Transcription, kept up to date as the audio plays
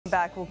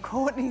back. Well,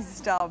 Courtney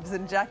Stubbs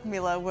and Jack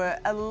Millar were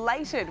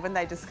elated when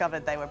they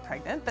discovered they were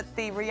pregnant, but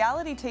the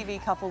reality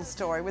TV couple's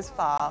story was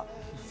far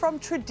from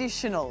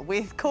traditional,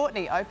 with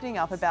Courtney opening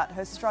up about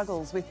her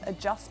struggles with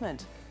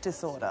adjustment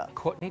disorder.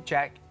 Courtney,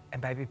 Jack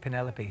and baby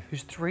Penelope,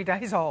 who's 3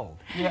 days old,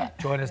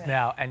 join us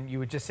now. And you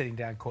were just sitting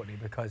down, Courtney,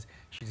 because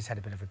she just had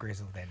a bit of a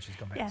grizzle then. She's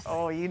gone back to sleep.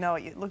 Oh, you know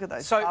it. Look at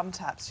those thumb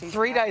taps. She's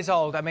 3 days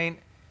old. I mean,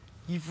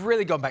 you've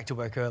really gone back to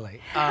work early.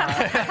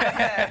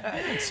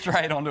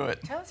 Straight onto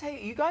it. Tell us how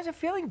you guys are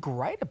feeling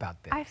great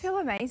about this. I feel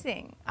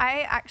amazing.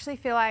 I actually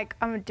feel like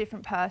I'm a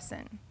different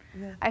person.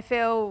 Yeah. I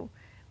feel,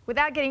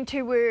 without getting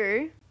too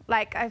woo,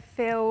 like I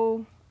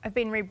feel I've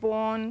been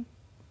reborn.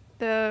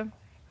 The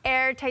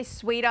air tastes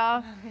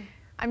sweeter.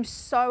 I'm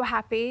so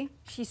happy.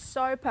 She's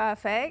so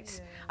perfect.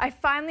 Yeah. I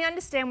finally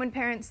understand when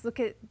parents look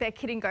at their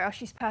kid and go, oh,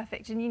 she's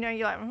perfect. And you know,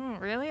 you're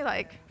like, really?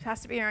 Like, it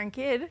has to be your own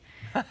kid.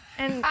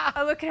 And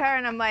I look at her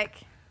and I'm like,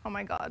 oh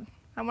my God,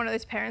 I'm one of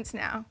those parents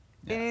now.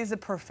 Yeah. It is a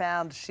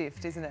profound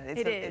shift, isn't it?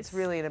 It is. It's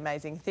really an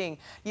amazing thing.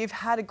 You've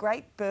had a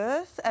great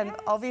birth and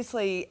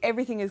obviously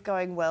everything is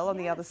going well on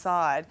the other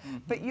side,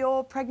 but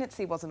your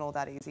pregnancy wasn't all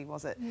that easy,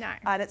 was it? No.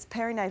 And it's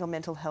Perinatal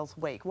Mental Health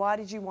Week. Why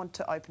did you want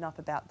to open up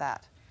about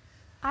that?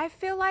 I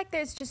feel like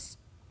there's just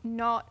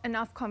not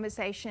enough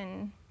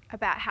conversation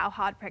about how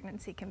hard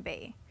pregnancy can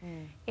be.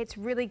 It's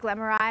really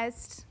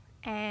glamorized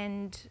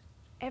and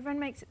everyone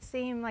makes it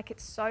seem like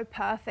it's so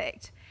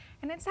perfect.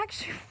 And it's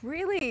actually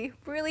really,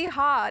 really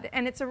hard.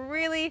 And it's a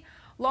really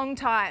long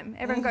time.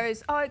 Everyone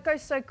goes, oh, it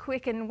goes so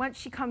quick. And once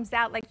she comes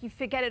out, like, you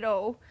forget it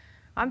all.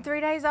 I'm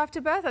 3 days after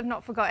birth. I've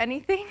not forgot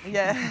anything.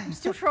 Yeah. I'm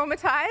still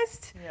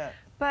traumatized. Yeah.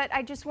 But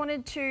I just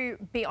wanted to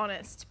be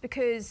honest,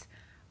 because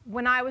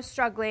when I was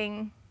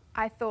struggling,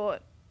 I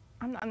thought,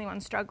 I'm the only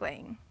one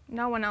struggling.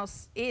 No one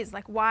else is.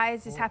 Like, why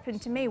has this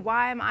happened to me?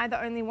 Why am I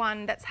the only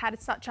one that's had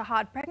such a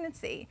hard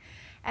pregnancy?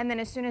 And then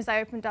as soon as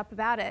I opened up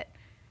about it,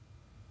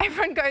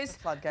 everyone goes,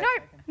 no,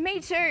 me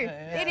too.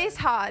 It is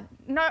hard.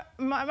 No,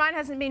 mine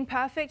hasn't been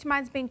perfect.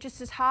 Mine's been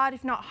just as hard,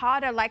 if not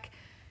harder. Like,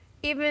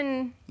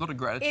 even... A lot of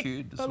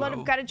gratitude as well. A lot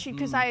of gratitude,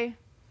 because I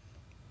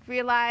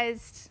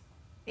realised,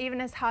 even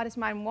as hard as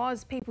mine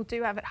was, people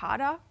do have it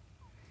harder.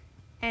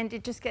 And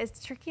it just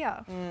gets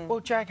trickier. Well,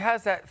 Jack,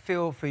 how's that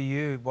feel for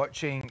you,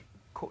 watching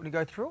Courtney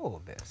go through all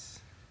of this?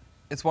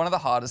 It's one of the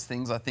hardest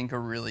things. I think a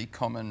really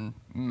common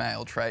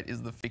male trait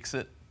is the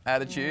fix-it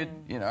attitude.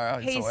 You know,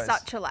 it's He's always,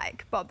 such a,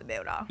 like, Bob the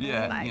Builder.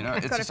 yeah, like, you know,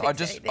 it's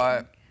just,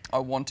 I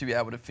want to be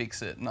able to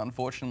fix it. And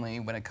unfortunately,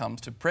 when it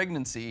comes to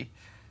pregnancy,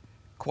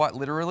 quite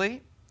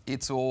literally,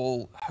 it's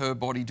all her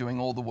body doing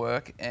all the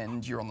work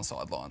and you're on the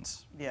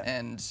sidelines. Yeah.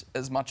 And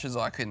as much as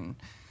I can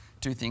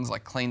do things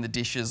like clean the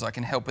dishes, I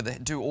can help with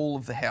it, do all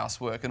of the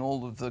housework and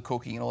all of the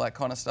cooking and all that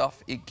kind of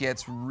stuff, it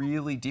gets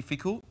really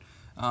difficult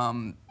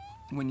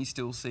when you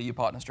still see your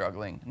partner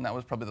struggling. And that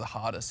was probably the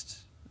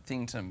hardest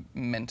thing to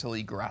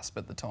mentally grasp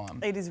at the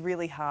time. It is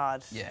really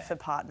hard for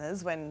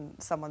partners when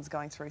someone's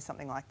going through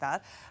something like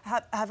that.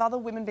 Have other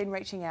women been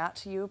reaching out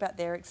to you about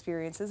their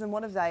experiences, and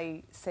what have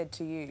they said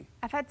to you?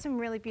 I've had some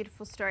really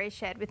beautiful stories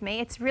shared with me.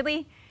 It's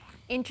really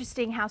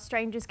interesting how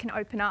strangers can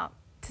open up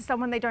to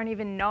someone they don't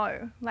even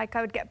know. Like,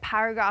 I would get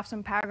paragraphs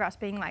and paragraphs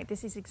being like,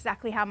 this is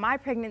exactly how my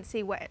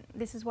pregnancy went.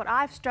 This is what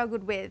I've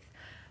struggled with.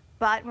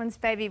 But once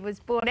baby was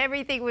born,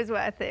 everything was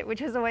worth it,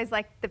 which was always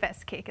like the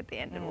best kick at the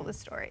end of all the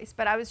stories.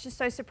 But I was just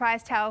so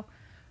surprised how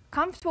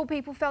comfortable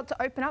people felt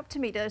to open up to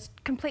me, to a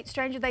complete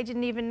stranger they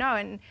didn't even know.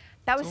 And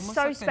that was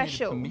so like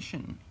special. They needed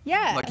permission.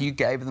 Yeah. Like, you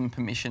gave them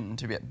permission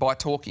to be, by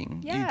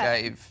talking, you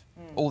gave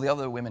all the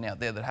other women out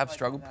there that have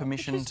struggled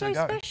permission to go. It was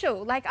so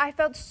special. Like, I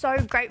felt so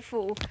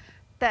grateful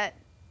that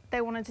they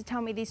wanted to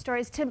tell me these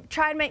stories to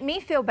try and make me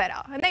feel better.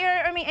 And they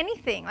don't owe me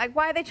anything. Like,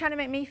 why are they trying to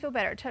make me feel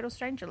better? A total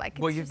stranger. Like,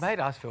 well, you've made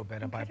us feel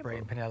better by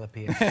bringing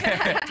Penelope in.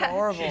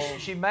 Adorable.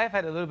 She may have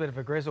had a little bit of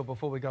a grizzle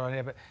before we got on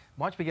air, but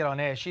once we get on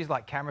air, she's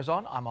like, cameras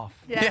on, I'm off.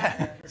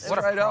 Yeah. What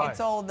a pride. It's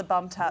all the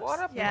bum taps. What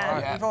a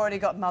pride. We've already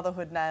got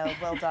motherhood nailed.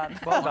 Well done.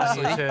 Well done,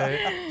 you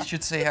two. You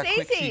should see how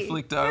quick she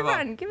flicked over.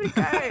 Everyone, give it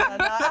a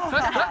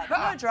go.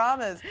 No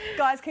dramas.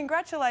 Guys,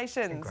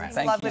 congratulations. It's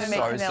lovely to meet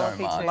Penelope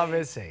too. Love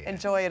to see you.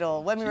 Enjoy it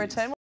all. When we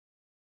return...